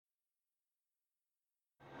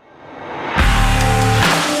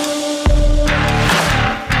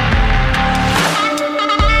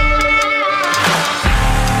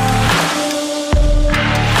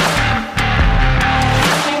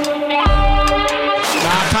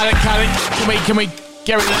Can we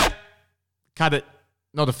get rid of that? Cut it.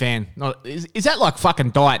 Not a fan. Is that like fucking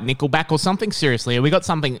Diet Nickelback or something? Seriously, have we got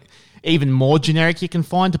something even more generic you can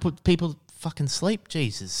find to put people fucking sleep?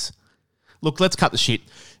 Jesus. Look, let's cut the shit.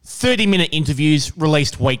 30-minute interviews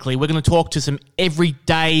released weekly. We're going to talk to some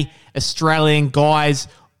everyday Australian guys,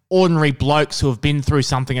 ordinary blokes who have been through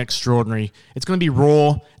something extraordinary. It's going to be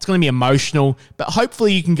raw. It's going to be emotional. But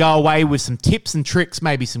hopefully you can go away with some tips and tricks,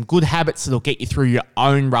 maybe some good habits that'll get you through your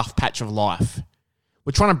own rough patch of life.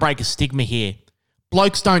 We're trying to break a stigma here.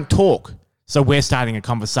 Blokes don't talk, so we're starting a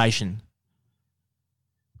conversation.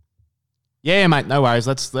 Yeah, mate, no worries.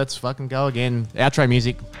 Let's fucking go again. Outro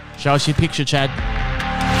music. Show us your picture, Chad.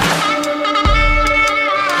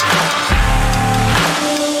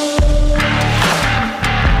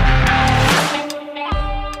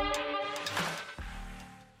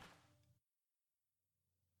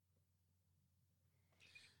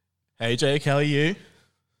 Hey, Jake, how are you?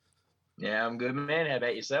 Yeah, I'm good, man. How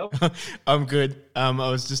about yourself? I'm good. I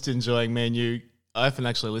was just enjoying, man, I haven't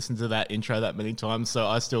actually listened to that intro that many times, so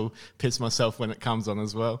I still piss myself when it comes on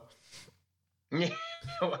as well. Yeah,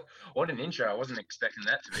 what an intro. I wasn't expecting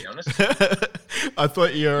that, to be honest. I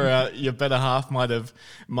thought your better half might have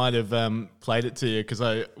played it to you because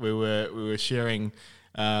we were sharing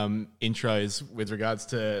intros with regards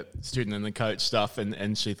to student and the coach stuff,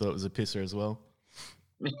 and she thought it was a pisser as well.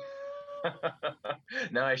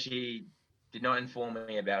 No, she did not inform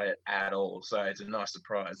me about it at all, so it's a nice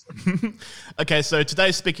surprise. Okay, so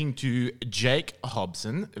today speaking to Jake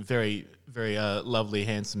Hobson, a very, very lovely,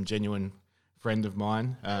 handsome, genuine friend of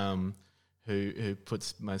mine who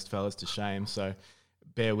puts most fellas to shame, so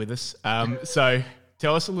bear with us. So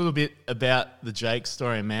tell us a little bit about the Jake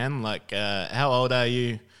story, man. Like, how old are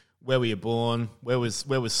you? Where were you born? Where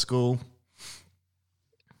was school?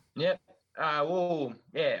 Yep. I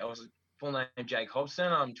was full name Jake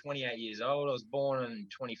Hobson. I'm 28 years old. I was born on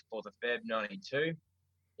 24th of Feb 92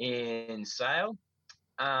 in Sale.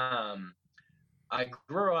 I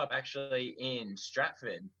grew up actually in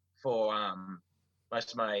Stratford for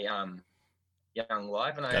most of my young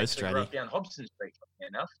life, and I actually grew up down Hobson Street,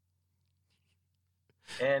 enough.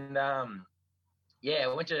 And I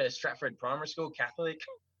went to Stratford Primary School, Catholic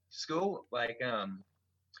school,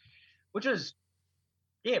 which was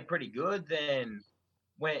pretty good. Then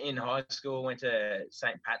went in high school, went to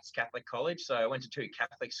St. Pat's Catholic College. So I went to two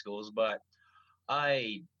Catholic schools, but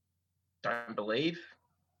I don't believe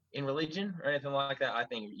in religion or anything like that. I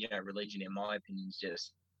think, religion, in my opinion, is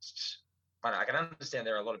just, I can understand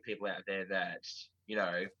there are a lot of people out there that,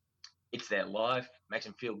 it's their life, makes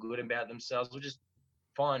them feel good about themselves, which is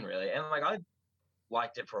fine, really. And I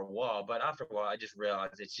liked it for a while, but after a while, I just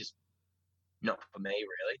realized it's just not for me,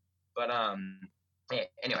 really. But,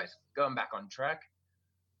 anyways, going back on track.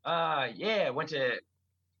 I went to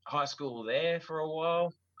high school there for a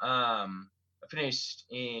while. I finished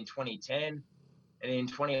in 2010, and in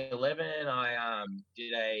 2011, I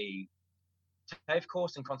did a TAFE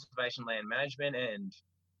course in conservation land management and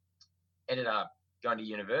ended up going to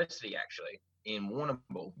university, actually, in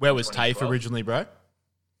Warrnambool. Where was TAFE originally, bro?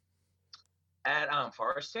 At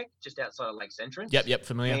Forest Tech, just outside of Lakes Entrance. Yep,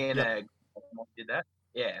 familiar. Me and did that.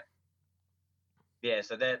 Yeah,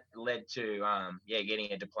 so that led to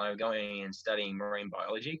getting a diploma, going and studying marine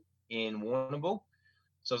biology in Warrnambool.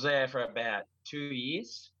 So I was there for about 2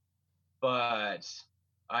 years, but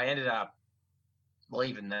I ended up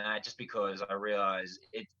leaving that just because I realized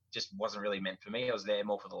it just wasn't really meant for me. I was there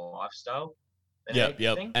more for the lifestyle.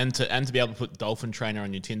 Yep. And to be able to put dolphin trainer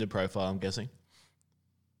on your Tinder profile, I'm guessing.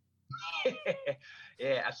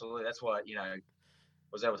 Yeah, absolutely. That's what,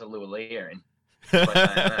 was able to lure Leah in.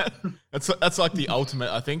 That's like the ultimate,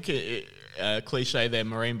 I think, cliche there,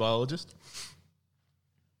 marine biologist.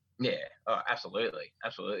 Yeah, absolutely,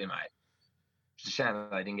 mate. It's a shame that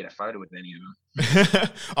I didn't get a photo with any of them.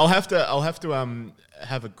 I'll have to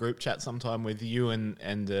have a group chat sometime with you and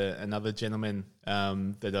another gentleman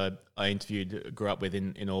that I interviewed, grew up with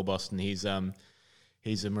in Alboston.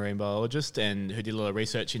 He's a marine biologist and who did a lot of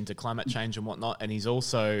research into climate change and whatnot, and he's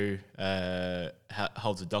also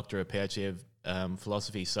holds a doctorate, a PhD of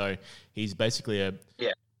philosophy. So he's basically a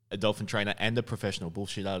dolphin trainer and a professional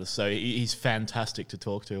bullshit artist. So he's fantastic to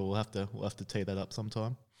talk to. We'll have to tee that up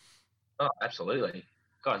sometime. Oh, absolutely.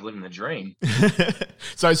 Guy's living the dream.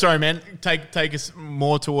 So sorry, man. Take us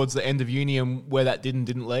more towards the end of uni and where that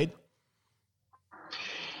didn't lead.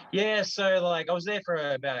 Yeah, so I was there for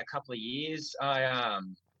about a couple of years.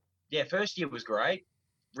 First year was great.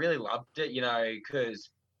 Really loved it,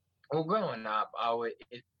 because growing up,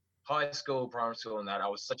 high school, primary school, and that I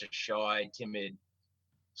was such a shy, timid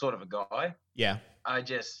sort of a guy. Yeah. I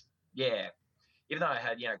just, even though I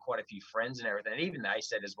had, quite a few friends and everything, and even they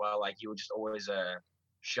said as well, like, you were just always a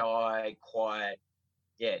shy, quiet,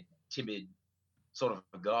 yeah, timid sort of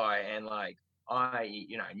a guy. And like, I,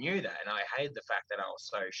 knew that. And I hated the fact that I was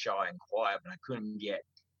so shy and quiet, but I couldn't get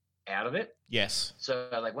out of it. Yes. So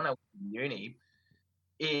like when I went to uni,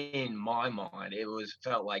 in my mind,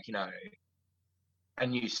 felt like, a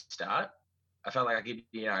new start. I felt like I could,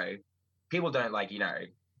 people don't like,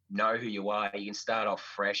 know who you are. You can start off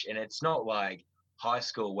fresh, and it's not like high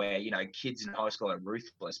school where, kids in high school are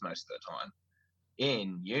ruthless most of the time.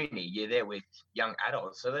 In uni, you're there with young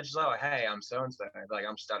adults. So they're just like, oh, hey, I'm so-and-so. Like,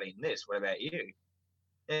 I'm studying this. What about you?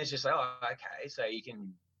 And it's just like, oh, okay. So you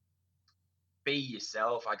can be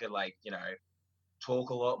yourself. I could like,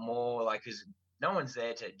 talk a lot more, like, because no one's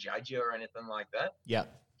there to judge you or anything like that. Yeah.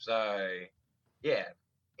 So, yeah,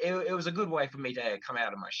 it was a good way for me to come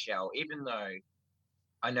out of my shell, even though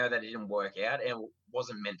I know that it didn't work out and it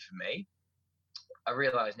wasn't meant for me. I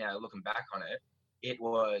realize now, looking back on it, it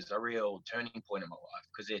was a real turning point in my life,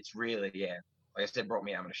 because it's really, like I said, brought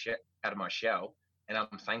me out of my shell, and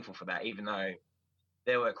I'm thankful for that, even though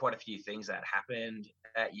there were quite a few things that happened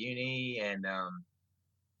at uni, and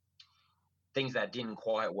things that didn't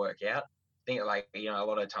quite work out. I think, like, a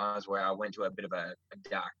lot of times where I went to a bit of a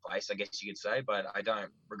dark place, I guess you could say, but I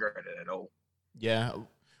don't regret it at all. Yeah,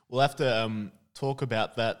 we'll have to talk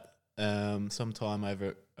about that sometime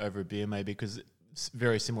over a beer, maybe, because it's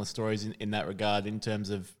very similar stories in that regard, in terms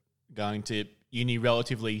of going to uni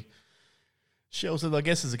relatively sheltered, I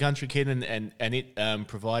guess, as a country kid, and it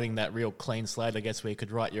providing that real clean slate, I guess, where you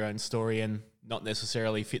could write your own story and not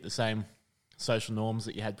necessarily fit the same social norms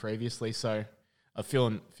that you had previously. So I'm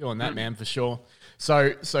feeling that, man, for sure.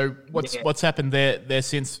 So what's happened there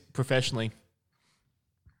since professionally?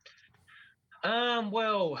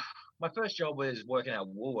 Well, my first job was working at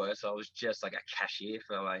Woolworths. I was just like a cashier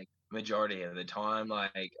for like majority of the time.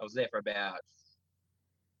 Like, I was there for about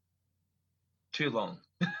too long,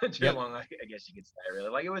 long, I guess you could say. Really,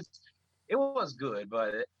 like, it was good,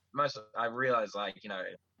 but I realized, like,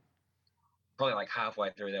 probably like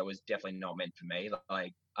halfway through, that was definitely not meant for me.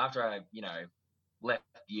 Like, after I, left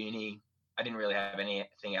uni, I didn't really have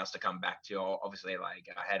anything else to come back to. Obviously, like,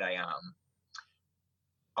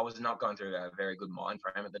 I was not going through a very good mind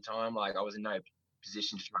frame at the time. Like, I was in no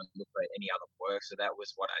position to try and look for any other work. So that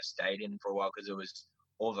was what I stayed in for a while, because it was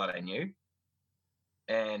all that I knew.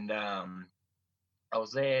 And I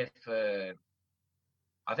was there for,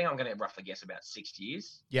 I think I'm going to roughly guess, about 6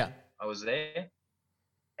 years. Yeah. I was there.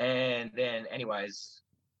 And then, anyways,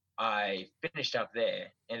 I finished up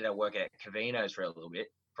there, ended up working at Cavino's for a little bit,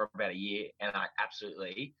 for about a year. And I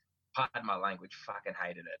absolutely, pardon my language, fucking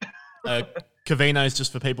hated it. Cavino's,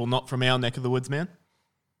 just for people not from our neck of the woods, man.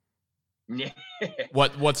 Yeah.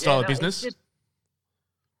 What style of business?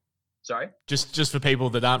 Sorry? Just for people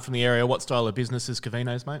that aren't from the area, what style of business is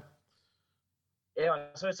Cavino's, mate? Yeah,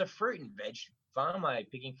 so it's a fruit and veg farm, like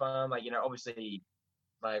picking farm. Like, obviously,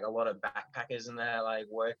 like, a lot of backpackers and that, like,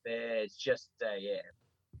 work there. It's just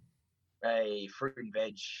a fruit and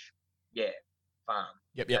veg, farm.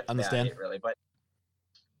 Yep, That's understand. about it, really. But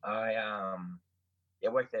I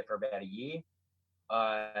worked there for about a year.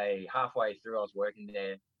 Halfway through, I was working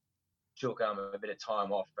there, took a bit of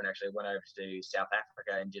time off, and actually went over to South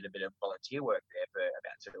Africa and did a bit of volunteer work there for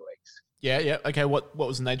about 2 weeks. Yeah. Okay, what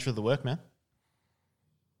was the nature of the work, man?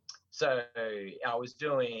 So I was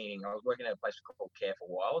working at a place called Care for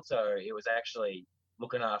Wild. So it was actually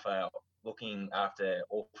looking after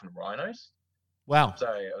orphan rhinos. Wow. So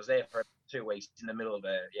I was there for 2 weeks in the middle of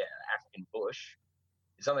African bush.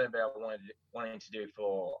 It's something that I wanting to do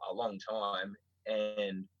for a long time,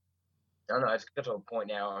 and I don't know, it's got to a point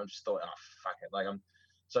now I'm just thought, oh, fuck it. Like, I'm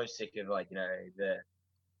so sick of, like, the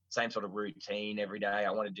same sort of routine every day.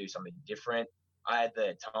 I want to do something different. I had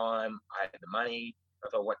the time, I had the money. I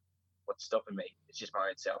thought, what's stopping me? It's just my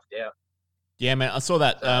own self-doubt. Yeah, man. I saw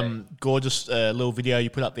that gorgeous little video you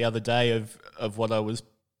put up the other day of what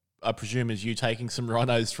I presume is you taking some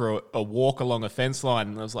rhinos for a walk along a fence line.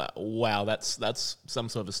 And I was like, wow, that's some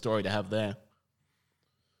sort of a story to have there.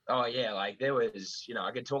 Oh, yeah. Like, there was,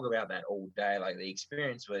 I could talk about that all day. Like, the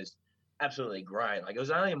experience was absolutely great. Like, it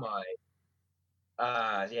was only my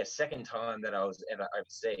second time that I was ever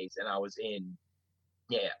overseas, and I was in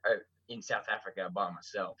South Africa by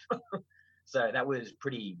myself. So that was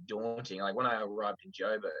pretty daunting. Like, when I arrived in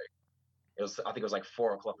Joburg, I think it was like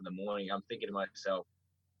 4:00 in the morning. I'm thinking to myself,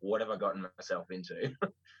 what have I gotten myself into?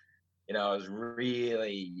 I was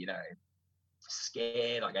really,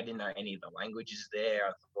 scared. Like, I didn't know any of the languages there.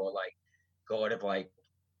 I thought, like, God, have I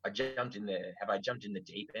jumped in the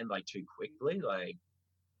deep end, like, too quickly? Like,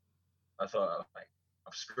 I thought, like,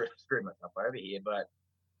 I've screwed myself over here. But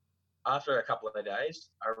after a couple of days,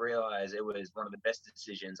 I realized it was one of the best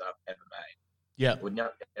decisions I've ever made. Yeah. Would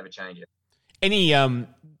not ever change it. Any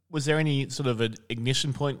was there any sort of an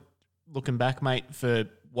ignition point looking back, mate, for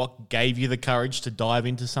what gave you the courage to dive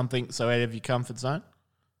into something so out of your comfort zone?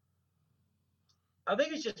 I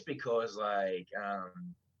think it's just because like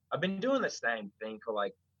I've been doing the same thing for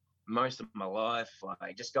like most of my life,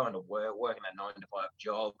 like just going to work, working a 9 to 5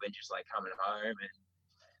 job, and just like coming home, and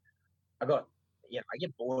I got I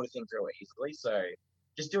get bored of things really easily. So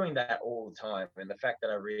just doing that all the time, and the fact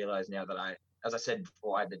that I realize now that as I said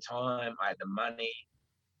before, I had the time, I had the money,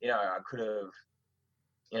 I could have,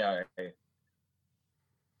 you know,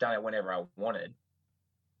 done it whenever I wanted.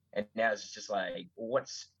 And now it's just like, well,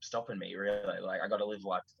 what's stopping me really? Like, I got to live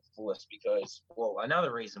life to the fullest because, well,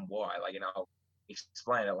 another reason why, like, I'll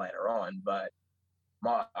explain it later on, but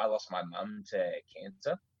I lost my mum to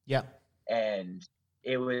cancer. Yeah. And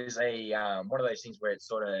it was a one of those things where it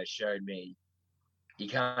sort of showed me you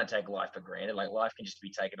can't take life for granted. Like, life can just be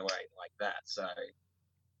taken away like that. So,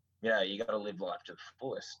 you got to live life to the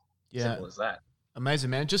fullest. Yeah. Simple as that. Amazing,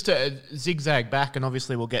 man. Just to zigzag back, and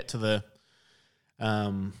obviously we'll get to the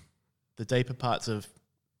deeper parts of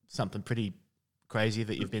something pretty crazy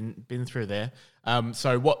that you've been through there.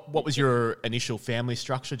 So what was your initial family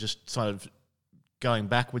structure? Just sort of going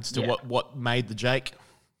backwards to what made the Jake?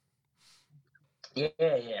 Yeah.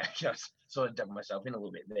 I sort of dug myself in a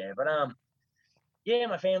little bit there, but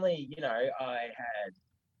my family. I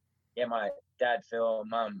had my dad Phil,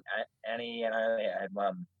 mum Annie, and I had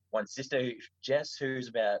one sister Jess, who's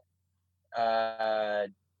about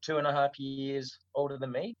 2.5 years older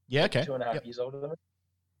than me. Yeah, okay. 2.5 years older than me.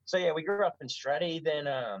 So we grew up in Stratty. Then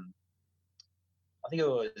I think it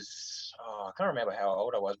was I can't remember how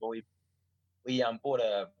old I was, but we bought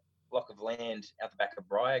a block of land out the back of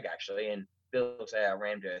Bryagh actually, and built our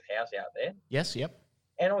rammed earth house out there. Yes, yep.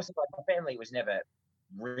 And also, like, my family was never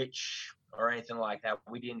rich or anything like that.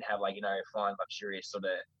 We didn't have fine luxurious sort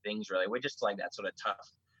of things really. We're just like that sort of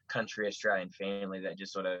tough country Australian family that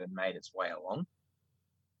just sort of made its way along.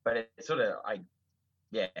 But it sort of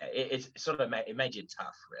it sort of made you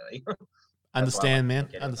tough really. Understand, man.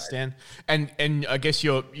 Understand. And I guess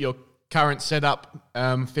your current setup,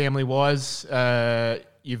 family wise,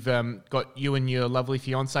 you've got you and your lovely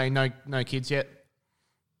fiance. No kids yet.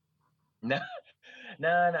 No.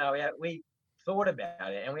 We thought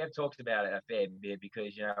about it, and we have talked about it a fair bit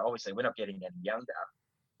because obviously we're not getting any younger,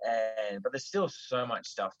 but there's still so much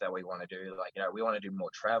stuff that we want to do. Like we want to do more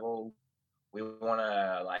travel. We want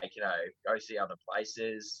to go see other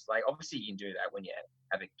places. Like obviously you can do that when you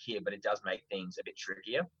have a kid, but it does make things a bit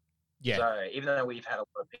trickier. Yeah. So even though we've had a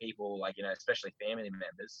lot of people especially family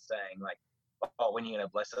members saying like, "Oh, when are you going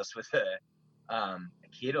to bless us with a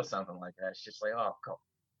kid or something like that?" It's just like, "Oh God,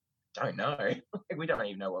 don't know." We don't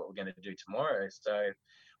even know what we're going to do tomorrow. So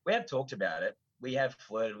we have talked about it. We have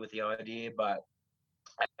flirted with the idea, but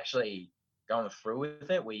actually going through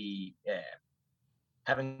with it, we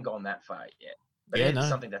haven't gone that far yet. But it's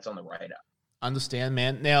something that's on the radar. Understand,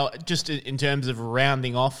 man. Now, just in terms of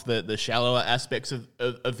rounding off the shallower aspects of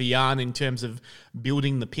the yarn, in terms of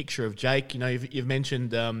building the picture of Jake, you've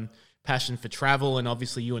mentioned passion for travel, and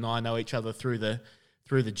obviously you and I know each other through the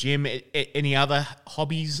gym. Any other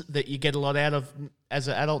hobbies that you get a lot out of as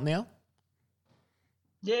an adult now?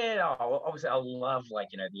 Yeah, obviously I love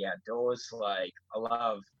the outdoors. Like I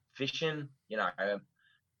love fishing,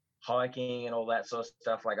 hiking and all that sort of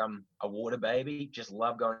stuff. Like I'm a water baby. Just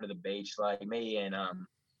love going to the beach. Like me and a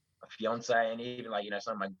fiance, and even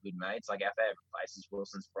some of my good mates. Like our favorite place is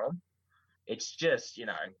Wilson's Prom. It's just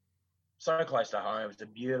so close to home. It's a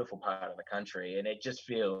beautiful part of the country, and it just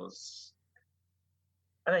feels.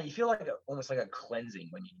 I don't know, you feel like almost like a cleansing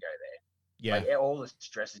when you go there. Yeah. Like all the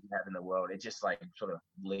stresses you have in the world, it just sort of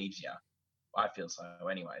leaves you. I feel so,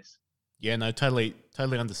 anyways. Yeah, no, totally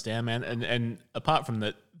understand, man. And apart from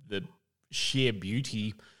the sheer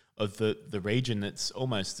beauty of the region, it's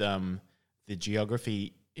almost the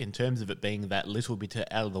geography in terms of it being that little bit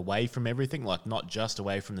out of the way from everything, like not just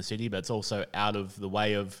away from the city, but it's also out of the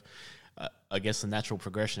way of, I guess, the natural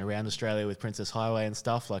progression around Australia with Princess Highway and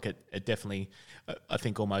stuff. Like it definitely, I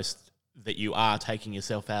think almost that you are taking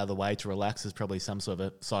yourself out of the way to relax is probably some sort of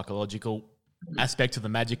a psychological aspect of the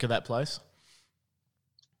magic of that place.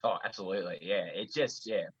 Oh, absolutely. Yeah. It's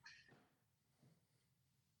just,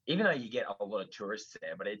 even though you get a lot of tourists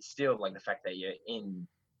there, but it's still the fact that you're in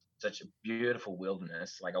such a beautiful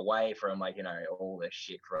wilderness, away from all the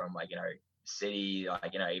shit from city,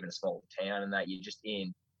 even a small town, and that you're just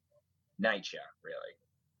in nature really,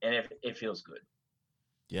 and it feels good.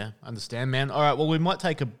 Yeah, understand, man. All right, well, we might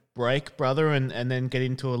take a break, brother, and then get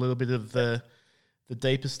into a little bit of the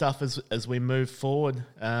deeper stuff as we move forward,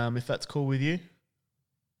 if that's cool with you.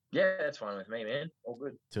 Yeah, that's fine with me, man. All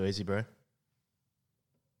good. Too easy, bro.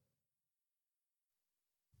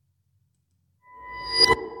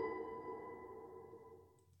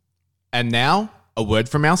 And now, a word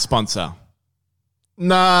from our sponsor.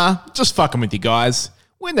 Nah, just fucking with you guys.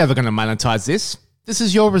 We're never going to monetize this. This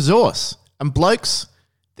is your resource. And blokes,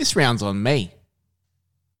 this round's on me.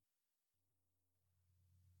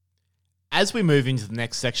 As we move into the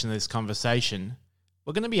next section of this conversation,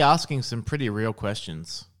 we're going to be asking some pretty real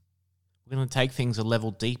questions. We're going to take things a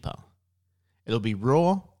level deeper. It'll be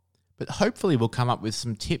raw, but hopefully we'll come up with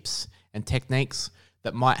some tips and techniques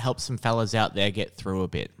that might help some fellas out there get through a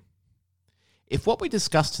bit. If what we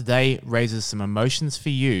discuss today raises some emotions for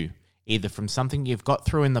you, either from something you've got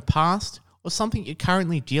through in the past or something you're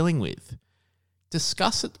currently dealing with,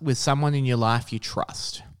 discuss it with someone in your life you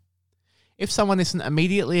trust. If someone isn't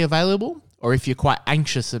immediately available, or if you're quite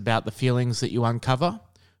anxious about the feelings that you uncover,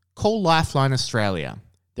 call Lifeline Australia.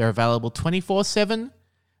 They're available 24/7,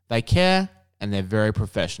 they care, and they're very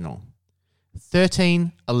professional.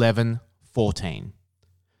 13 11 14.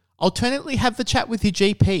 Alternately, have the chat with your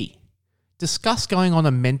GP. Discuss going on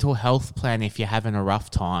a mental health plan if you're having a rough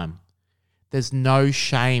time. There's no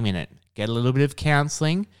shame in it. Get a little bit of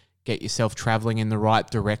counselling, get yourself travelling in the right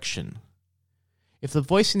direction. If the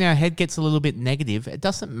voice in our head gets a little bit negative, it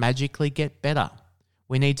doesn't magically get better.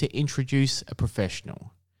 We need to introduce a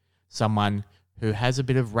professional. Someone who has a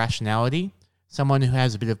bit of rationality, someone who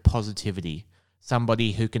has a bit of positivity,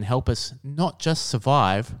 somebody who can help us not just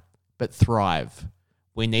survive, but thrive.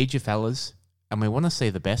 We need you, fellas, and we want to see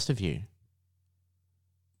the best of you.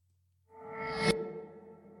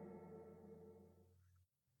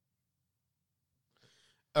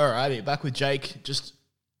 Alrighty, back with Jake. Just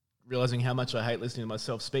realizing how much I hate listening to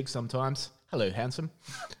myself speak sometimes. Hello, handsome.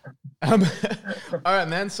 All right,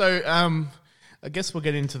 man. So I guess we'll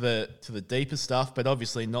get into the deeper stuff, but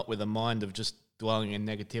obviously not with a mind of just dwelling in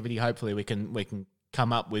negativity. Hopefully, we can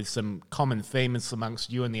come up with some common themes amongst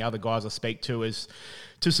you and the other guys I speak to as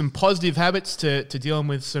to some positive habits to dealing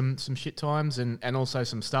with some shit times and also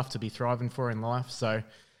some stuff to be thriving for in life. So.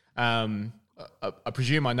 I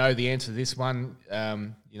presume I know the answer to this one.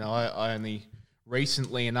 I only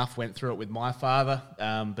recently enough went through it with my father,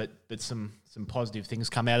 but some positive things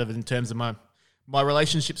come out of it in terms of my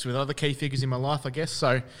relationships with other key figures in my life, I guess.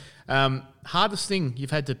 So, hardest thing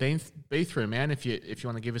you've had to be through, man. If you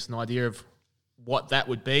want to give us an idea of what that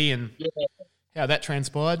would be and how that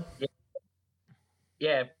transpired.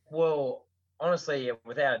 Yeah. Well, honestly,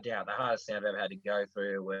 without a doubt, the hardest thing I've ever had to go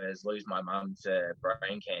through was lose my mum to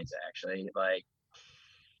brain cancer, actually. Like,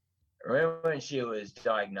 I remember when she was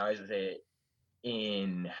diagnosed with it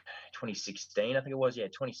in 2016, I think it was,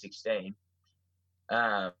 2016.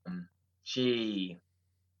 She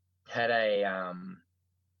had a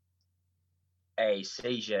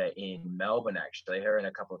seizure in Melbourne, actually. Her and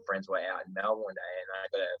a couple of friends were out in Melbourne one day, and I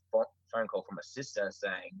got a phone call from a sister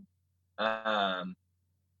saying,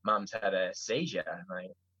 Mum's had a seizure. And I'm like,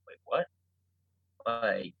 wait, what?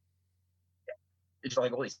 Like, it's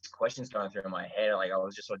like all these questions going through my head. Like, I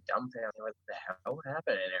was just sort of dumbfounded. Like, what the hell would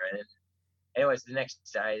happen? And everything. Anyways, the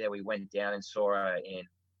next day that we went down and saw her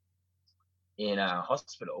in a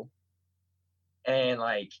hospital, and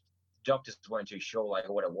like doctors weren't too sure like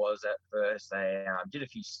what it was at first. They did a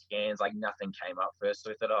few scans, like nothing came up first. So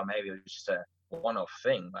we thought, oh, maybe it was just a one-off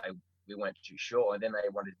thing. Like we weren't too sure. And then they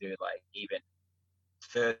wanted to do like even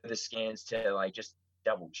further scans to like just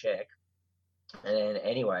double check. And then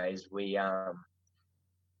anyways, we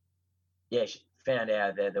she found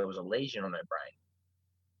out that there was a lesion on her brain,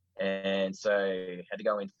 and so had to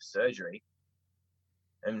go in for surgery,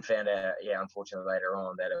 and found out unfortunately later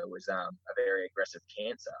on that it was a very aggressive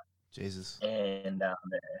cancer. Jesus. And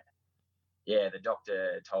the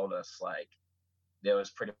doctor told us like there was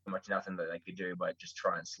pretty much nothing that they could do but just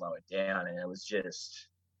try and slow it down. And it was just,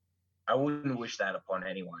 I wouldn't wish that upon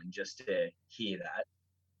anyone, just to hear that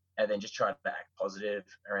and then just try to act positive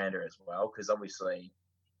around her as well, because obviously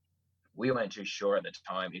we weren't too sure at the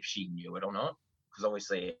time if she knew it or not, because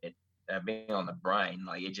obviously it being on the brain,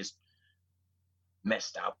 like it just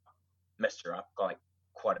messed her up like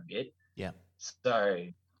quite a bit. Yeah. So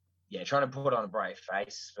trying to put on a brave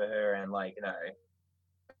face for her and like,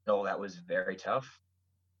 all that was very tough.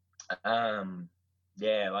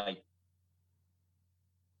 Like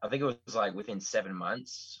I think it was like within 7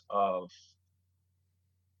 months of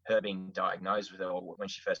her being diagnosed with it, or when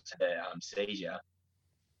she first had a seizure,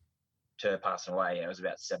 to passing away. It was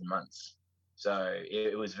about 7 months. So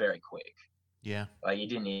it was very quick. Yeah. Like you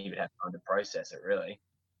didn't even have time to process it really.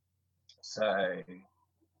 So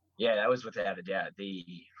yeah, that was without a doubt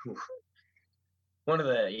one of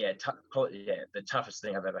the the toughest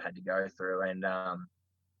thing I've ever had to go through, and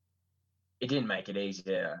it didn't make it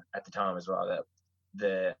easier at the time as well. That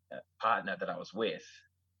the partner that I was with,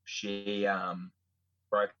 she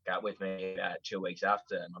broke up with me about 2 weeks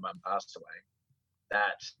after my mum passed away.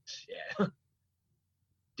 That yeah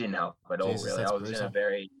didn't help at all Jesus, really. that's I was in a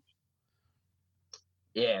brutal.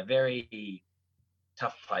 very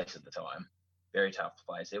tough place at the time. Very tough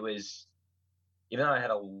place. It was, even though I had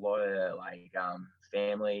a lot of like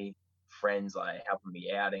family, friends like helping me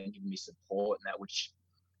out and giving me support and that, which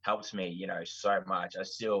helped me, so much. I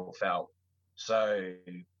still felt so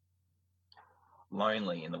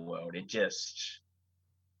lonely in the world. It just,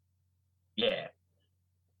 yeah,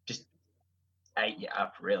 just ate you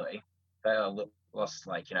up really. I lost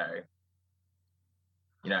like,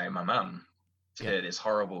 my mum to Yep. this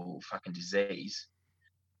horrible fucking disease.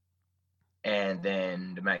 And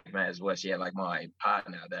then to make matters worse, yeah, like my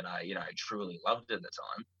partner that I, truly loved at the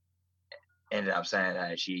time ended up saying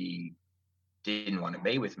that she didn't want to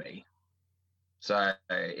be with me. So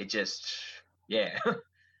it just, yeah,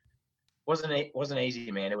 wasn't easy,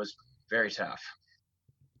 man. It was very tough.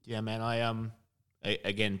 Yeah, man. I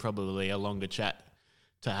again, probably a longer chat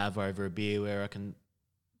to have over a beer where I can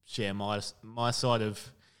share my side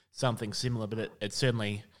of something similar, but it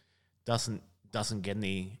certainly doesn't get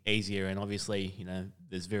any easier. And obviously,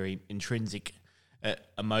 there's very intrinsic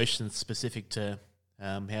emotions specific to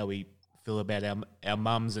how we feel about our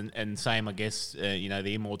mums, and same, I guess,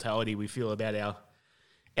 the immortality we feel about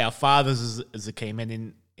our fathers as the key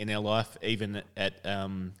men in our life, even at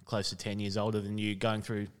close to 10 years older than you, going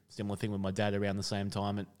through similar thing with my dad around the same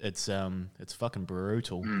time. It's fucking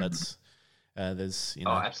brutal. That's there's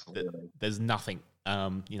absolutely. there's nothing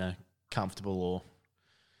comfortable or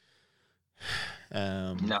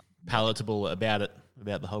No. palatable about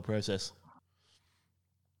the whole process.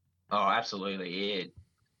 Oh, absolutely.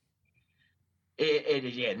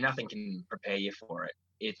 Yeah, nothing can prepare you for it.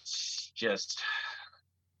 It's just,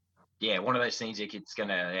 yeah, one of those things it's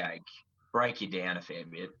gonna like break you down a fair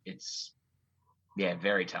bit. It's, yeah,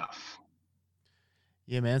 very tough.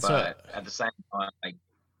 Yeah, man. So But at the same time,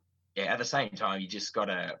 at the same time, you just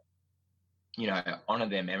gotta, honor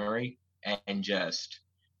their memory and just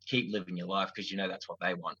keep living your life because that's what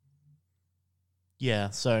they want.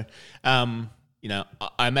 yeah, so I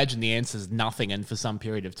imagine the answer is nothing, and for some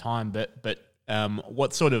period of time. But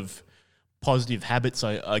what sort of positive habits,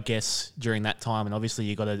 I guess, during that time? And obviously,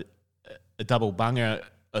 you got a double bunger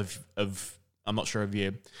of I'm not sure of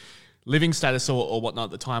your living status or whatnot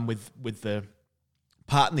at the time with the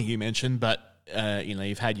partner you mentioned, but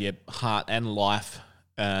you've had your heart and life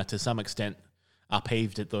to some extent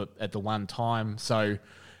upheaved at the one time. So,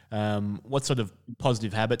 what sort of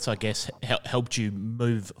positive habits, I guess, helped you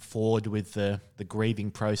move forward with the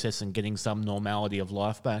grieving process and getting some normality of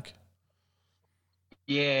life back?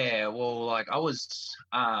 Yeah, well, like I was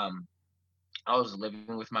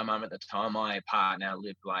living with my mum at the time. My partner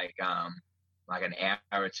lived like an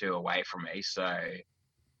hour or two away from me, so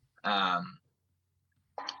um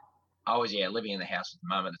I was, yeah, living in the house with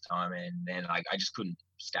mum at the time, and then like I just couldn't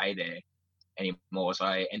stay there anymore, so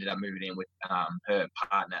I ended up moving in with her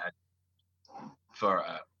partner for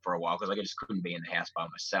a while because I just couldn't be in the house by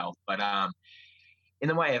myself. But in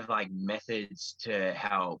the way of like methods to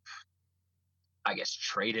help, I guess,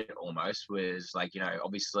 treat it almost was like,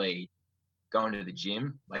 obviously going to the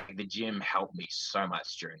gym. Like the gym helped me so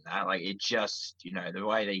much during that. Like it just, the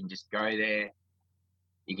way that you can just go there,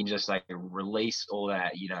 you can just like release all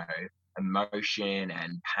that, emotion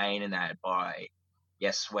and pain and that by,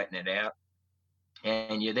 yeah, sweating it out.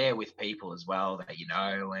 And you're there with people as well that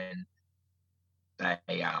and they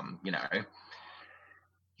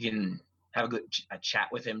you can have a chat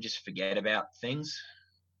with them, just forget about things,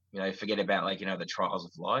 forget about like, the trials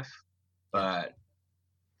of life. Yep. But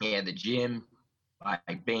yeah, the gym,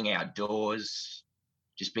 like being outdoors,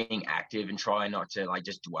 just being active and trying not to like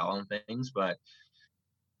just dwell on things. But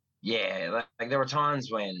yeah, like there were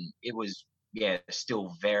times when it was, yeah,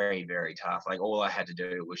 still very, very tough. Like all I had to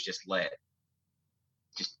do was just let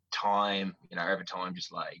just time, over time,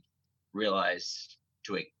 just like realize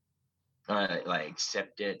to like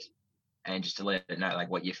accept it and just to let it know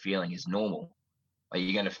like what you're feeling is normal. Like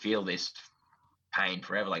you're going to feel this pain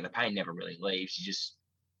forever. Like the pain never really leaves. You just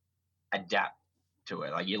adapt to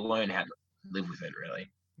it. Like you learn how to live with it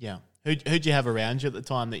really. Yeah. Who'd you have around you at the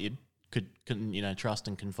time that you could trust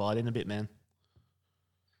and confide in a bit, man?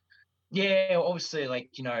 Yeah, obviously, like,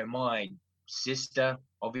 my sister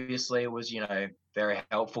obviously was, very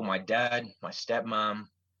helpful. My dad, my stepmom,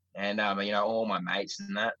 and all my mates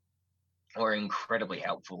and that were incredibly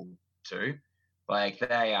helpful too. Like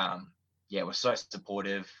they were so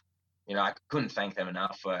supportive. I couldn't thank them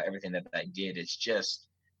enough for everything that they did. It's just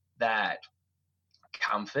that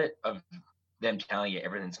comfort of them telling you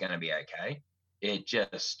everything's going to be okay. It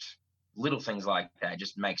just little things like that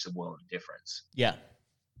just makes a world of difference. Yeah.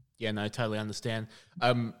 Yeah, no, totally understand.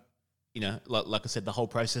 Like I said, the whole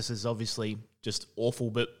process is obviously just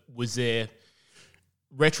awful, but was there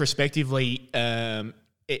retrospectively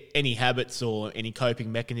any habits or any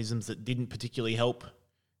coping mechanisms that didn't particularly help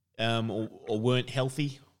or weren't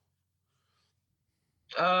healthy?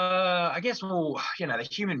 I guess, the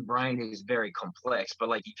human brain is very complex, but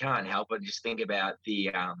like you can't help but just think about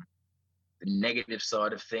the negative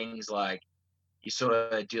side of things. Like you sort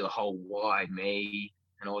of do the whole why me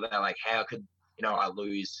and all that. Like how could I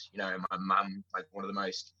lose my mum, like one of the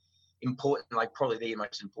most important, like probably the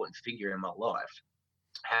most important figure in my life.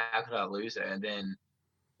 How could I lose her? And then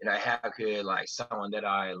how could like someone that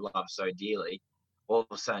I love so dearly all of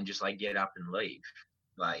a sudden just like get up and leave?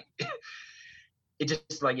 Like it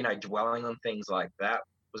just like dwelling on things like that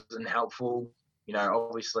wasn't helpful.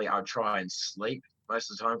 Obviously I'd try and sleep most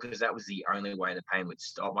of the time because that was the only way the pain would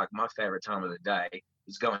stop. Like my favorite time of the day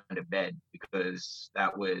was going to bed because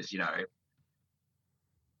that was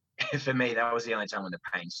for me that was the only time when the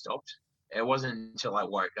pain stopped. It wasn't until I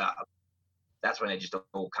woke up that's when it just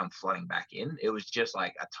all come flooding back in. It was just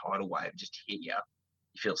like a tidal wave just hit you.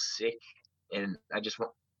 You feel sick, and I just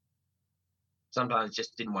sometimes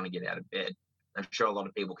just didn't want to get out of bed. I'm sure a lot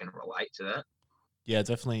of people can relate to that. Yeah,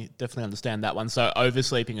 definitely understand that one. So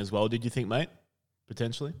oversleeping as well, did you think, mate?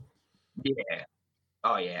 Potentially? Yeah.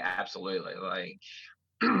 Oh yeah, absolutely. Like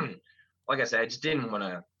like I said, I just didn't want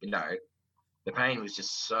to, the pain was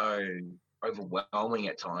just so overwhelming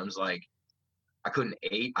at times. Like I couldn't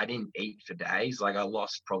eat. I didn't eat for days. Like I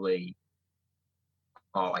lost probably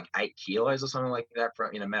like 8 kilos or something like that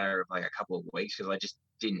in a matter of like a couple of weeks because I just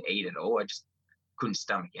didn't eat at all. I just couldn't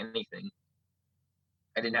stomach anything.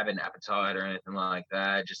 I didn't have an appetite or anything like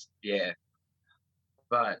that. Just yeah.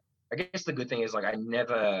 But I guess the good thing is like I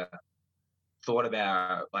never thought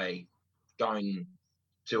about like going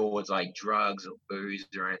towards like drugs or booze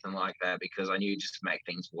or anything like that because I knew just to make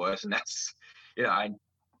things worse. And that's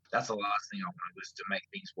that's the last thing I wanted was to make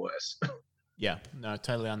things worse. Yeah, no,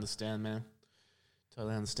 totally understand, man.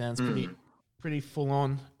 Totally understand. It's Mm. pretty full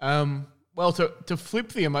on. Well, to flip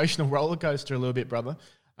the emotional roller coaster a little bit, brother.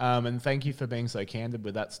 And thank you for being so candid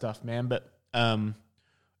with that stuff, man. But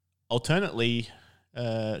alternately,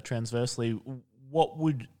 transversely, what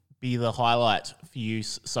would be the highlight for you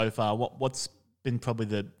so far? What's been probably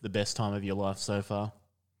the best time of your life so far?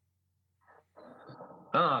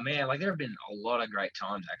 Oh man, like there have been a lot of great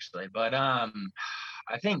times actually, but I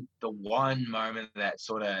think the one moment that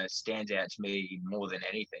sort of stands out to me more than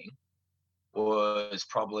anything was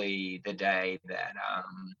probably the day that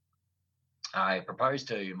I proposed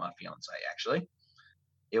to my fiance. Actually,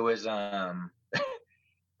 it was I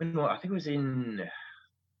think it was in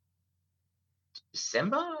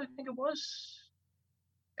December. I think it was.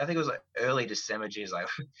 I think it was like early December. Geez, like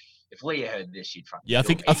if Leah heard this, she'd fucking Yeah,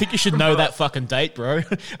 kill I me. think you should know that fucking date, bro.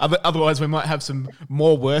 Otherwise, we might have some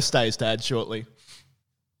more worse days to add shortly.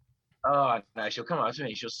 Oh no, she'll come up to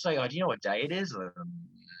me. She'll say, "Oh, do you know what day it is?" No.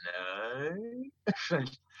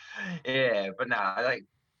 Yeah, but no, like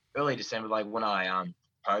early December, like when I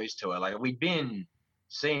proposed to her, like we'd been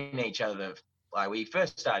seeing each other. Like we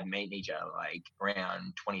first started meeting each other like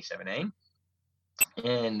around 2017,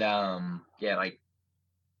 and like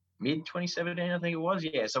mid 2017, I think it was.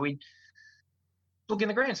 Yeah, so we look in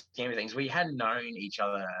the grand scheme of things, we hadn't known each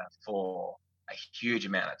other for a huge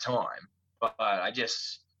amount of time, but I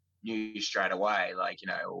just knew straight away, like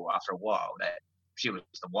after a while, that she was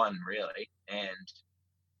the one really, and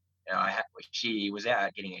she was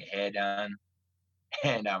out getting her hair done,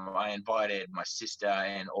 and I invited my sister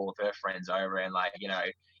and all of her friends over, and like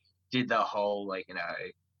did the whole like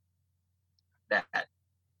that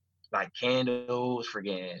like candles,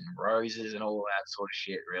 friggin' roses, and all that sort of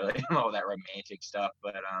shit, really, all that romantic stuff.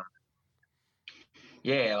 But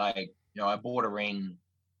yeah, like I bought a ring,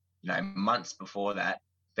 months before that.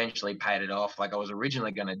 Eventually paid it off. Like I was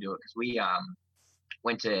originally going to do it because we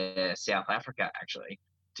went to South Africa actually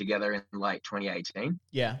together in like 2018.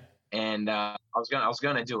 Yeah. And I was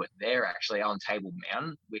going to do it there actually on Table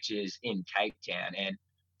Mountain, which is in Cape Town. And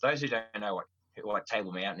those who don't know what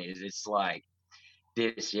Table Mountain is, it's like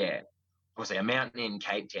this, yeah, obviously a mountain in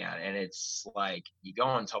Cape Town, and it's like you go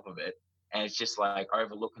on top of it, and it's just like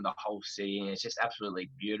overlooking the whole city, and it's just absolutely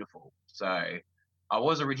beautiful. So I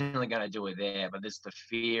was originally going to do it there, but there's the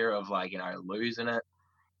fear of like, losing it.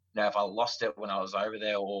 If I lost it when I was over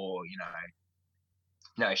there, or,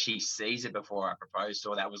 she sees it before I proposed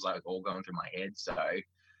to her, that was like all going through my head. So,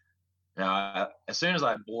 as soon as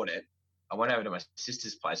I bought it, I went over to my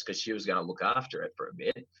sister's place because she was going to look after it for a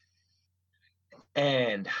bit.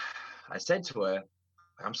 And I said to her,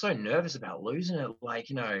 I'm so nervous about losing it. Like,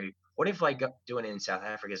 what if like doing it in South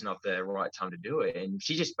Africa is not the right time to do it? And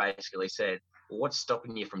she just basically said, well, what's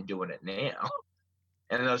stopping you from doing it now?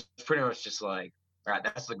 And I was pretty much just like, all right,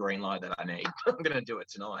 that's the green light that I need. I'm going to do it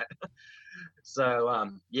tonight. So,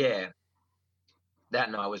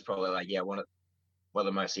 that night was probably like, one of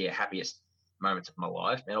the most happiest moments of my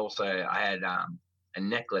life. And also I had a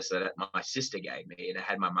necklace that my sister gave me, and it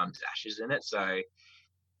had my mum's ashes in it. So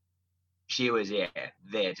she was there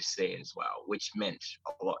to see it as well, which meant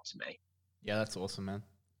a lot to me. Yeah, that's awesome, man.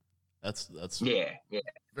 That's yeah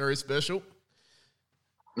very special.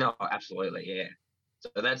 No, absolutely, yeah. So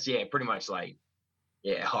that's pretty much like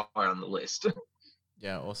high on the list.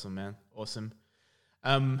 Yeah, awesome, man. Awesome.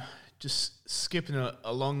 Just skipping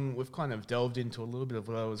along, we've kind of delved into a little bit of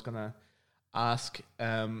what I was going to ask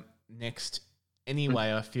next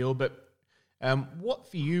anyway, I feel. But what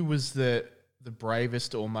for you was the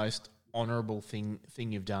bravest or most honourable thing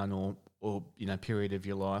you've done or period of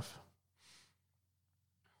your life?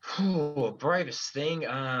 Oh, bravest thing.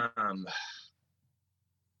 I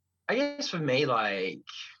guess for me, like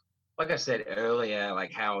I said earlier,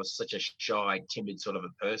 like how I was such a shy, timid sort of a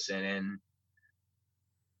person, and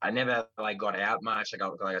I never like got out much.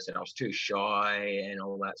 Like I said, I was too shy and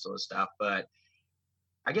all that sort of stuff. But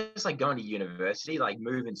I guess like going to university, like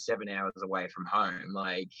moving 7 hours away from home,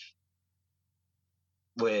 like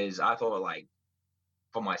I thought like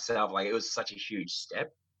for myself, like it was such a huge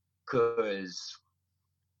step because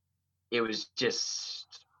it was just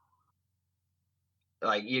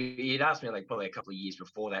like you'd asked me like probably a couple of years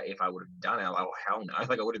before that if I would have done it. I'm like, oh hell no,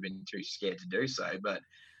 like I would have been too scared to do so. But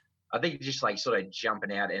I think just like sort of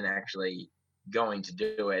jumping out and actually going to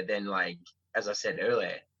do it, then like as I said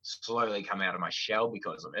earlier, slowly come out of my shell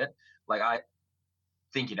because of it. Like I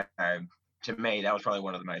think to me that was probably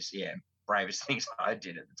one of the most bravest things I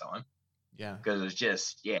did at the time. Yeah, because it was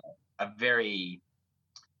just a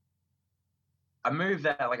move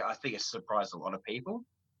that like I think it surprised a lot of people.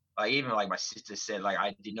 Like even like my sister said, like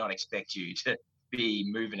I did not expect you to be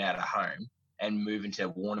moving out of home and moving to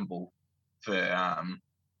Warrnambool for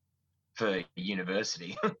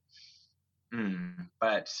university.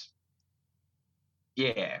 But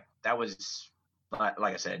that was like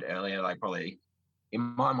I said earlier, like probably in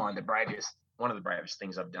my mind one of the bravest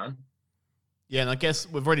things I've done. Yeah, and I guess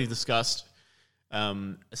we've already discussed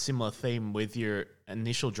a similar theme with your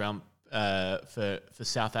initial jump for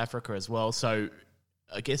South Africa as well. So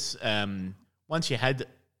I guess once you had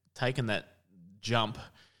taken that jump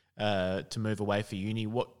to move away for uni,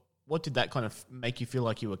 what did that kind of make you feel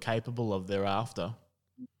like you were capable of thereafter?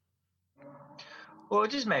 Well,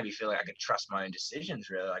 it just made me feel like I could trust my own decisions,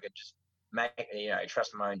 really. I could just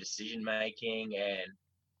trust my own decision making, and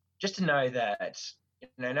just to know that,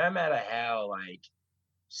 no matter how like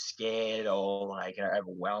scared or like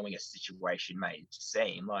overwhelming a situation may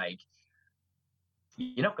seem, like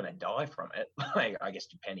you're not going to die from it. Like I guess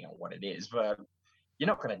depending on what it is, but you're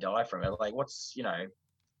not going to die from it. Like what's the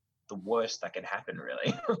worst that could happen,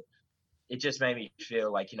 really? It just made me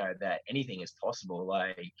feel like that anything is possible.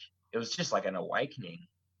 Like it was just like an awakening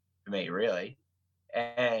for me, really.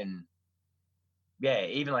 And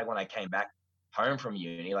even like when I came back home from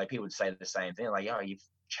uni, like people would say the same thing, like, "Oh, you've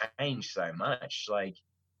changed so much." Like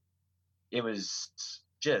it was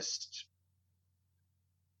just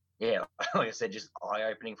like I said, just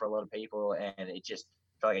eye-opening for a lot of people, and it just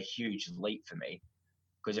felt like a huge leap for me.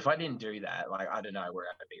 Because if I didn't do that, like I don't know where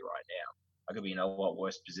I'd be right now. I could be in a lot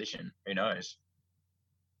worse position. Who knows?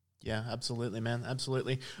 Yeah, absolutely, man.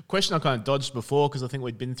 Absolutely. Question I kind of dodged before because I think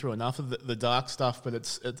we'd been through enough of the dark stuff, but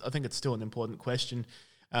I think it's still an important question.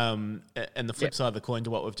 And the flip side of the coin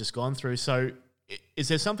to what we've just gone through. So is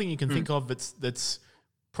there something you can think of that's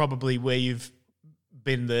probably where you've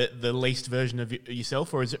been the least version of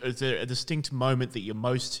yourself, or is there a distinct moment that you're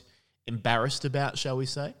most embarrassed about, shall we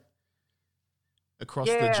say, across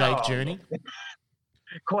the Jake journey?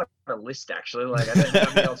 Quite a list, actually. Like I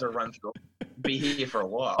don't be able to run through. Be here for a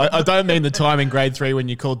while. I don't mean the time in grade 3 when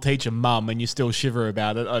you called teacher mum and you still shiver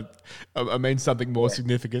about it. I mean something more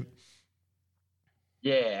significant.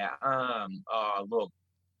 Yeah. Oh, look.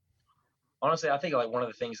 Honestly, I think like one of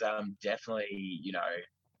the things that I'm definitely,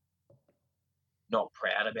 not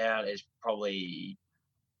proud about is probably,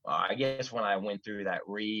 I guess, when I went through that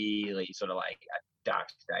really sort of like a dark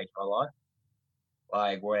stage of my life.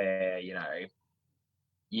 like where,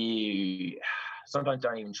 you sometimes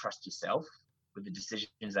don't even trust yourself with the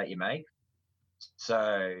decisions that you make.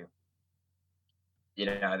 So,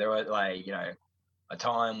 there was like, a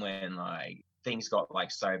time when like things got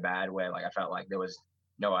like so bad where like I felt like there was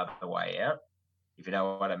no other way out, if you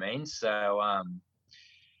know what I mean. So,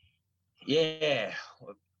 yeah,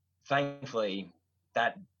 thankfully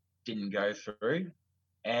that didn't go through.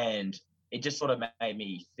 And it just sort of made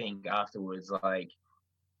me think afterwards, like,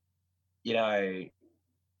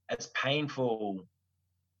 as painful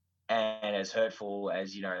and as hurtful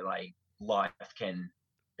as, like life can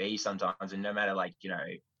be sometimes, and no matter like,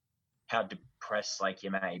 how depressed like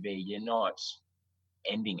you may be, you're not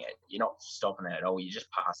ending it. You're not stopping it at all. You're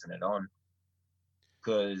just passing it on,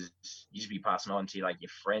 because you just be passing on to like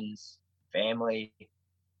your friends, family,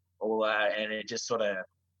 all that. And it just sort of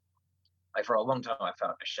like for a long time I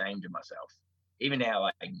felt ashamed of myself. Even now,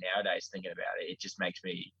 like nowadays thinking about it, it just makes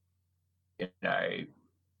me, think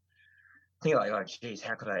like, geez,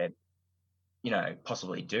 how could I,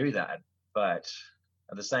 possibly do that? But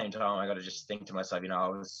at the same time, I got to just think to myself, I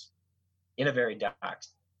was in a very dark,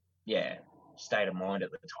 state of mind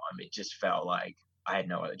at the time. It just felt like I had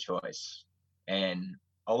no other choice. And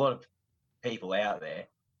a lot of people out there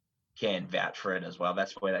can vouch for it as well.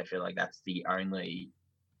 That's where they feel like that's the only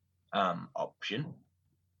option.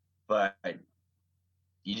 But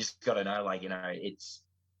you just got to know, like,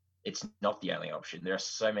 it's not the only option. There are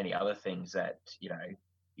so many other things that, you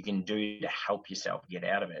can do to help yourself get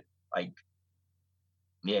out of it. Like,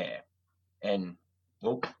 yeah. And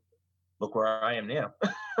look where I am now.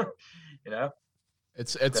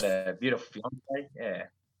 It's got a beautiful fiance. Yeah.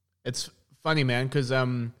 It's funny, man, because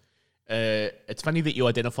it's funny that you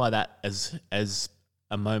identify that as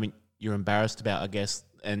a moment you're embarrassed about, I guess,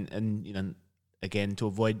 and again, to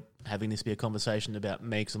avoid having this be a conversation about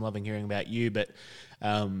me, because I'm loving hearing about you, but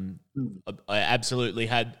I absolutely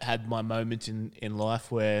had my moment in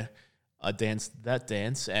life where I danced that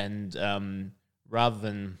dance, and rather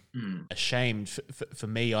than ashamed, for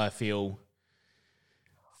me, I feel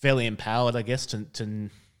fairly empowered, I guess, to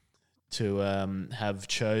have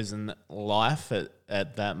chosen life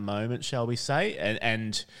at that moment, shall we say,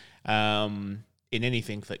 and in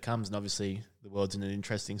anything that comes. And obviously, the world's in an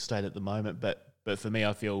interesting state at the moment, but for me,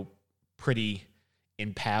 I feel pretty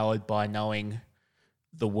empowered by knowing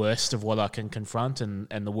the worst of what I can confront and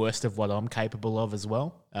the worst of what I'm capable of as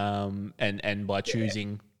well, and by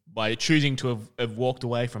choosing to have walked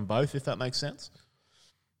away from both, if that makes sense.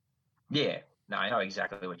 Yeah, no, I know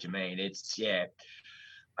exactly what you mean. It's,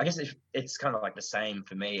 I guess it's kind of like the same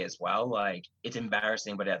for me as well. Like, it's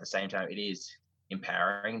embarrassing, but at the same time, it is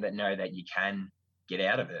empowering that know that you can get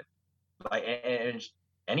out of it. Like, and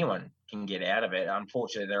anyone can get out of it.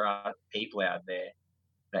 Unfortunately, there are people out there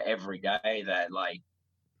that every day that like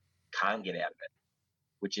can't get out of it,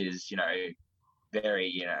 which is,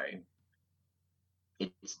 very,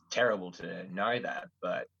 it's terrible to know that.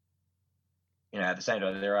 But, at the same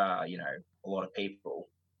time, there are, a lot of people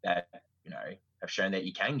that, have shown that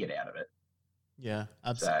you can get out of it. Yeah,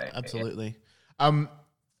 absolutely. Yeah.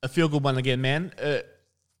 A feel good one again, man.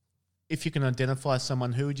 If you can identify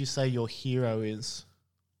someone, who would you say your hero is?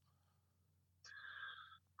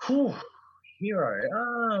 Hero.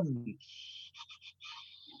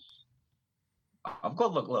 I've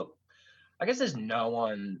got look. I guess there's no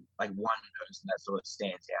one, like one person that sort of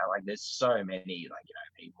stands out. Like, there's so many, like,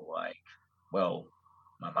 people like, well,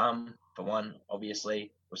 my mum, for one,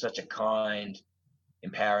 obviously, was such a kind,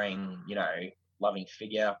 empowering, loving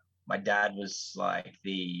figure. My dad was like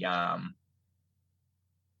the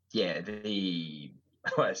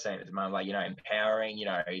what I was saying to his mum, like, empowering,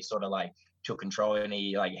 he sort of like took control, and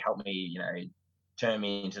he like helped me, turn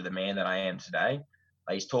me into the man that I am today.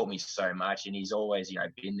 Like, he's taught me so much, and he's always,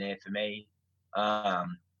 been there for me. I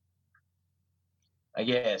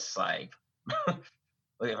guess, like,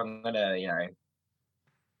 if I'm gonna,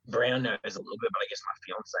 brown nose a little bit, but I guess my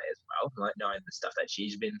fiance as well, like knowing the stuff that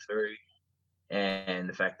she's been through, and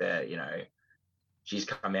the fact that, she's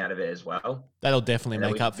come out of it as well. That'll definitely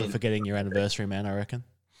make up for forgetting your anniversary, man, I reckon.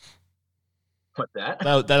 What's that?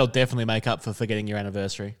 That'll definitely make up for forgetting your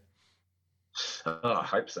anniversary. Oh, I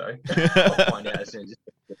hope so. I'll find out as soon as.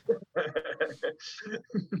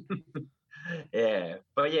 Yeah,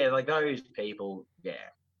 but yeah, like those people, yeah,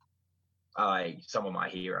 are like some of my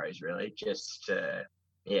heroes, really. Just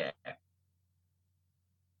yeah.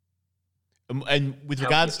 And with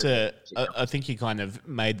regards to, I think you kind of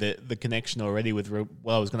made the connection already with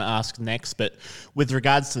what I was going to ask next, but with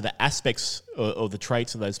regards to the aspects or the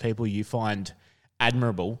traits of those people you find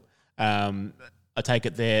admirable, I take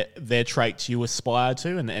it they're traits you aspire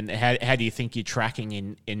to, and how do you think you're tracking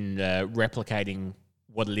in replicating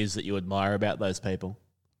what it is that you admire about those people?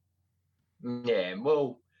 Yeah,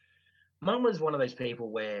 well, mum was one of those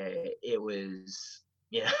people where it was,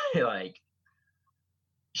 like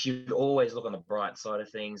she would always look on the bright side of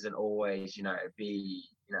things and always, be,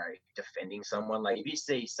 defending someone. Like if you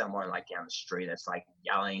see someone like down the street that's like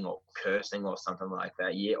yelling or cursing or something like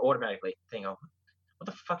that, you automatically think, oh, what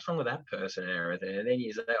the fuck's wrong with that person and everything? And then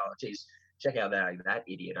you say, oh, geez, check out that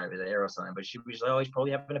idiot over there or something. But she was like, oh, he's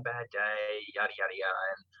probably having a bad day, yada, yada, yada,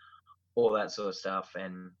 and all that sort of stuff.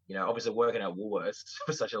 And, obviously working at Woolworths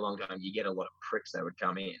for such a long time, you get a lot of pricks that would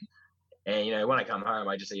come in. And, when I come home,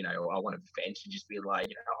 I just, I want to vent and just be like,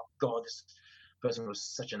 oh, God, this person was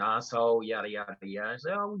such an asshole, yada, yada, yada. So,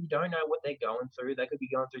 oh, you don't know what they're going through. They could be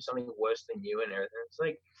going through something worse than you and everything. It's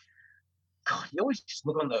like, God, you always just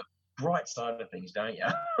look on the bright side of things, don't you?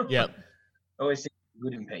 Yeah. Always see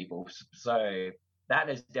good in people. So that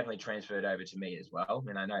has definitely transferred over to me as well.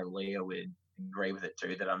 And I know Leah would agree with it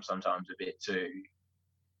too, that I'm sometimes a bit too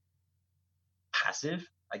passive,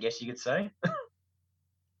 I guess you could say.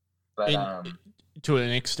 But to an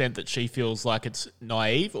extent that she feels like it's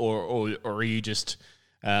naive, or are you just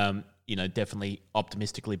definitely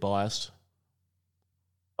optimistically biased?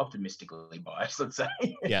 Optimistically biased, let's say.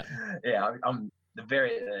 Yeah. Yeah, I'm the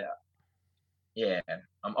very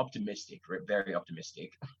I'm optimistic, very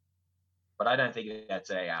optimistic. But I don't think that's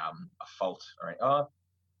a fault or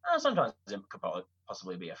sometimes it could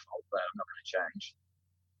possibly be a fault, but I'm not going to change.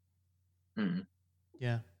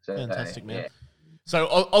 Yeah, so, fantastic, man. Yeah. So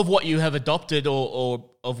of what you have adopted or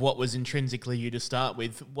of what was intrinsically you to start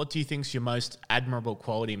with, what do you think's your most admirable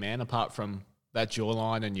quality, man, apart from that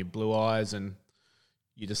jawline and your blue eyes and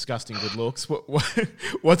your disgusting good looks?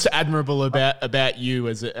 What's admirable about you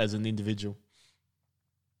as an individual?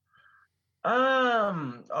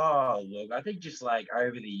 Look, I think just like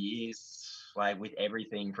over the years, like with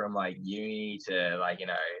everything from like uni to like,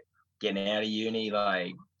 getting out of uni,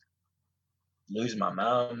 like losing my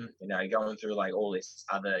mum, going through like all this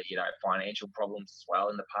other, financial problems as well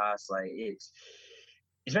in the past. Like it's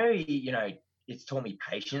very, it's taught me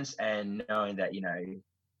patience and knowing that,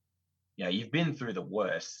 you've been through the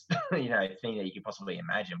worst, thing that you could possibly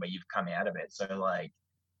imagine, but you've come out of it. So like,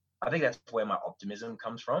 I think that's where my optimism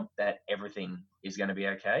comes from, that everything is going to be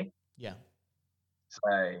okay. Yeah. So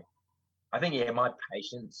I think, my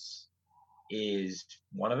patience is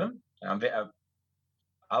one of them.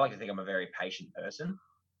 I like to think I'm a very patient person.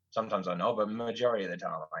 Sometimes I'm not, but majority of the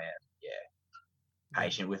time I am,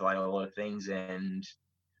 patient with like a lot of things. And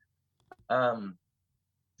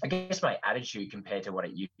I guess my attitude compared to what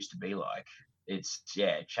it used to be like, it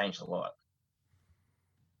changed a lot.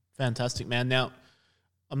 Fantastic, man. Now,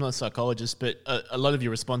 I'm not a psychologist, but a lot of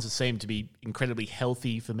your responses seem to be incredibly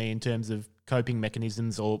healthy for me in terms of coping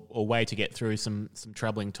mechanisms or way to get through some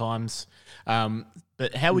troubling times.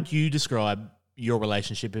 But how would you describe your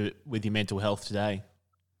relationship with your mental health today?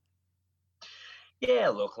 Yeah,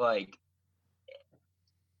 look, like,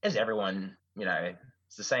 as everyone,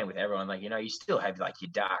 it's the same with everyone. Like, you still have like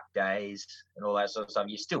your dark days and all that sort of stuff.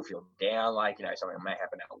 You still feel down, like, something may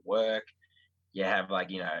happen at work. You have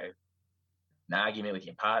like, an argument with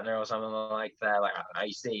your partner or something like that. Like, I don't know,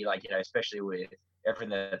 you see, like, especially with everything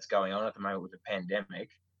that's going on at the moment with the pandemic,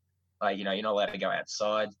 like, you're not allowed to go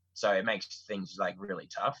outside. So it makes things like really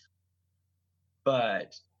tough.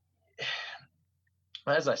 But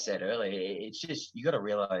as I said earlier, it's just, you got to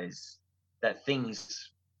realize that things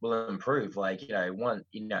will improve. Like, I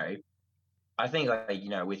think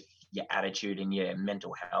like, with your attitude and your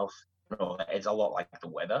mental health, it's a lot like the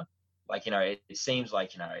weather. Like, it seems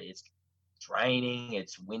like, it's raining,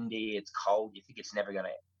 it's windy, it's cold. You think it's never going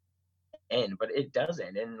to end, but it does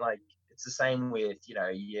end. And like, it's the same with,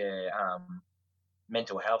 your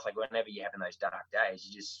mental health. Like whenever you're having those dark days,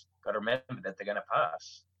 you just got to remember that they're going to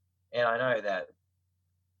pass. And I know that,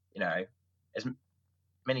 as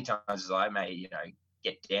many times as I may,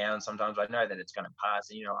 get down sometimes, I know that it's going to pass.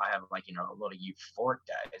 And, I have like, a lot of euphoric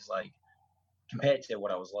days, like compared to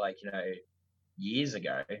what I was like, years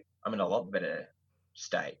ago, I'm in a lot better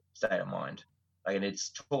state of mind. Like, and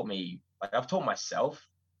it's taught me, like I've taught myself,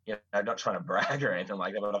 I'm not trying to brag or anything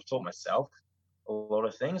like that, but I've taught myself a lot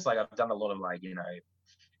of things. Like I've done a lot of like,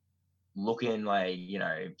 looking like,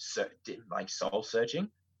 like soul searching.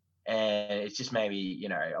 And it's just maybe,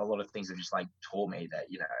 a lot of things have just like taught me that,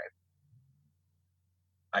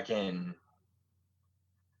 I can,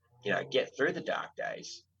 get through the dark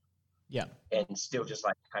days. Yeah. And still just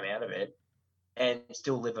like come out of it and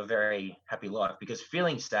still live a very happy life, because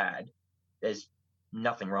feeling sad, there's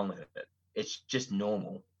nothing wrong with it. It's just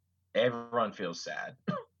normal. everyone feels sad.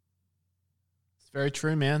 It's very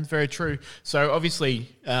true, man. Very true. So obviously,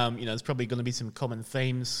 there's probably going to be some common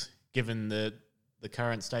themes given the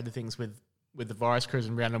current state of things with the virus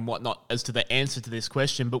cruising around and whatnot as to the answer to this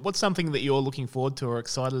question. But what's something that you're looking forward to or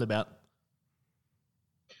excited about?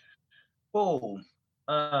 Oh,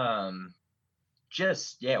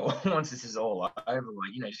 just yeah. Once this is all over,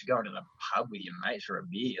 like just going to the pub with your mates for a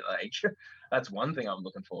beer, like that's one thing I'm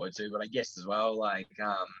looking forward to. But I guess as well, like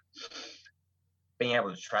being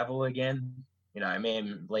able to travel again. Me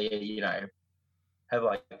and Leah, have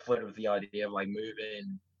like flirted with the idea of like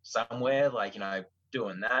moving somewhere, like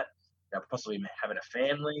doing that, possibly having a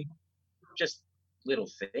family, just little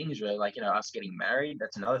things really, like us getting married.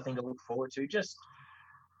 That's another thing to look forward to. Just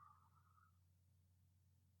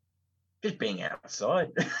being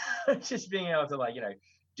outside, just being able to like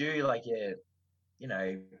do like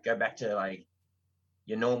go back to like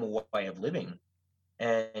your normal way of living,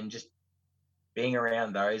 and just being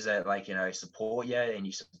around those that like support you and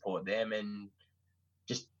you support them, and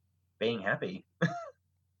just being happy.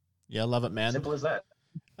 Yeah, I love it, man. Simple as that.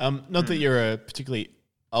 Not that you're a particularly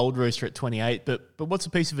old rooster at 28, but what's a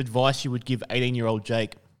piece of advice you would give 18-year-old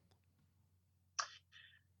Jake?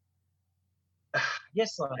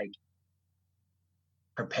 Yes, like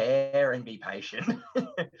prepare and be patient.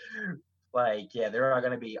 Like, yeah, there are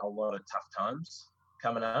going to be a lot of tough times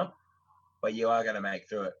coming up, but you are going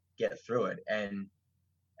to get through it. And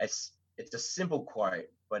it's a simple quote,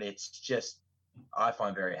 but it's just, I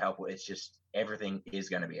find very helpful. It's just, everything is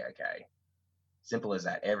going to be okay. Simple as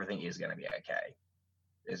that. Everything is going to be okay.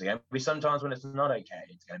 There's going to be some times when it's not okay.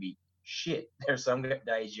 It's going to be shit. There are some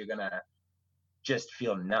days you're going to just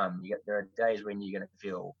feel numb. There are days when you're going to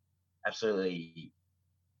feel absolutely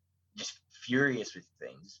just furious with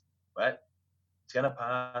things, but it's going to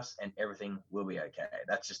pass and everything will be okay.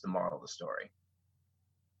 That's just the moral of the story.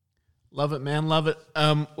 Love it, man. Love it.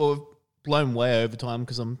 Well, we've blown way over time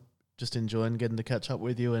because I'm just enjoying getting to catch up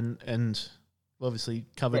with you and obviously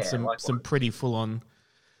covered some pretty full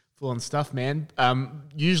on stuff, man.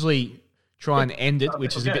 Usually try and end it,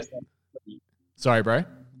 which is a bit. Sorry, bro.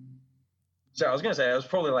 So I was going to say, I was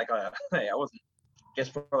probably like, I wasn't, guess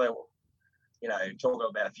probably, talking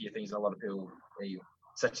about a few things a lot of people,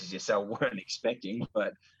 such as yourself, weren't expecting.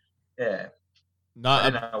 But yeah, no, I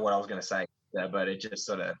don't know what I was going to say, but it just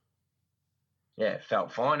sort of,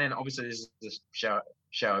 felt fine. And obviously, this is a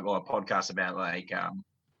show or a podcast about like,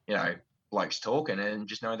 blokes talking, and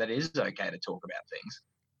just know that it is okay to talk about things.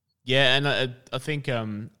 Yeah, and I think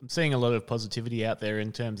I'm seeing a lot of positivity out there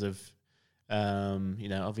in terms of,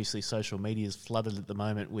 obviously social media is flooded at the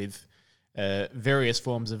moment with various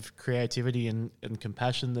forms of creativity and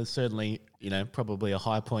compassion. There's certainly, probably a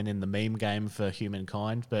high point in the meme game for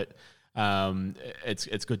humankind, but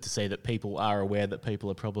it's good to see that people are aware that people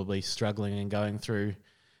are probably struggling and going through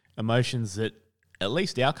emotions that at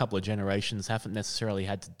least our couple of generations haven't necessarily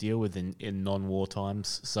had to deal with in non-war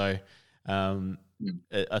times. So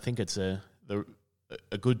I think it's a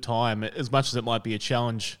good time, as much as it might be a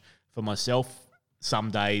challenge for myself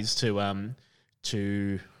some days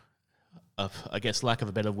to I guess, lack of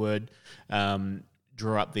a better word,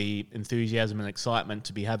 draw up the enthusiasm and excitement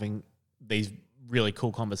to be having these really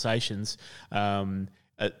cool conversations.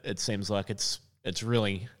 It seems like it's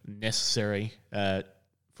really necessary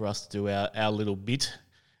for us to do our little bit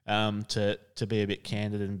to be a bit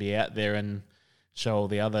candid and be out there and show all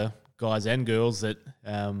the other guys and girls that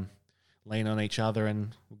lean on each other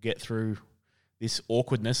and get through this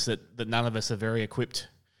awkwardness that none of us are very equipped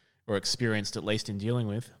or experienced, at least, in dealing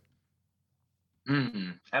with.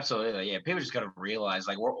 Absolutely, yeah. People just got to realize,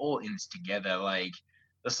 like, we're all in this together. Like,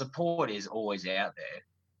 the support is always out there.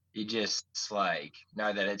 You just like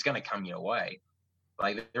know that it's going to come your way.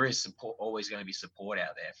 Like, there is support, always going to be support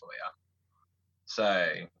out there for you.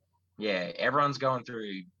 So, yeah, everyone's going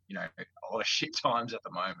through, a lot of shit times at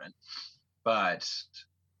the moment. But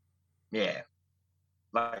yeah,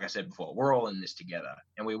 like I said before, we're all in this together,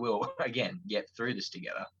 and we will again get through this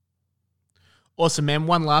together. Awesome, man.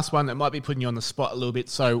 One last one that might be putting you on the spot a little bit.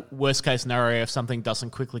 So, worst case scenario, if something doesn't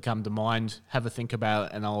quickly come to mind, have a think about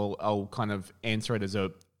it, and I'll kind of answer it as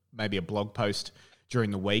maybe a blog post during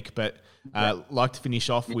the week. But like to finish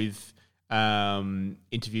off with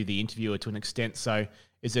interview the interviewer to an extent. So,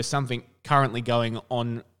 is there something currently going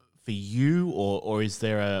on for you, or is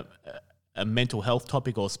there a mental health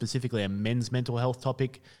topic, or specifically a men's mental health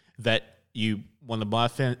topic that you want to buy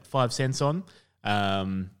 5 cents on?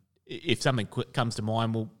 If something comes to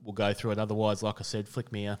mind, we'll go through it. Otherwise, like I said, flick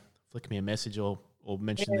me a message or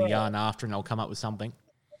mention the yarn after, and I'll come up with something.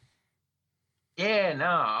 Yeah, no,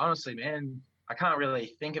 honestly, man, I can't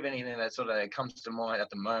really think of anything that sort of comes to mind at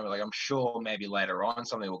the moment. Like, I'm sure maybe later on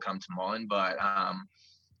something will come to mind, but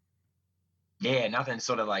yeah, nothing's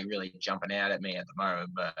sort of like really jumping out at me at the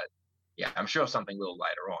moment. But yeah, I'm sure something will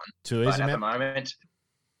later on. Too But easy, at man. the moment,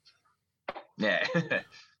 yeah.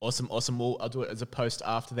 Awesome. I'll do it as a post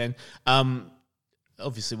after then.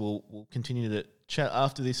 Obviously, we'll continue to chat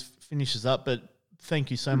after this finishes up. But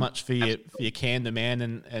thank you so much for your candor, man,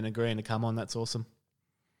 and agreeing to come on. That's awesome.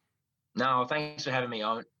 No, thanks for having me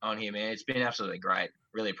on here, man. It's been absolutely great.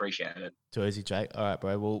 Really appreciate it. Too easy, Jake. All right,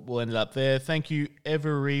 bro. We'll end it up there. Thank you,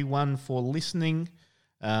 everyone, for listening.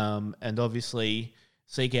 And obviously,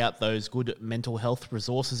 seek out those good mental health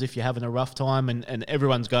resources if you're having a rough time. And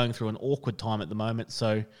everyone's going through an awkward time at the moment.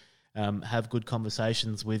 So have good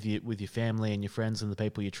conversations with your family and your friends and the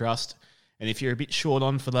people you trust. And if you're a bit short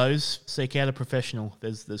on for those, seek out a professional.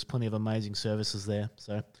 There's plenty of amazing services there.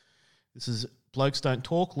 So this is Blokes Don't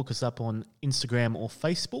Talk. Look us up on Instagram or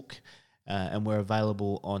Facebook. And we're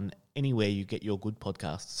available on anywhere you get your good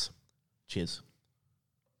podcasts. Cheers.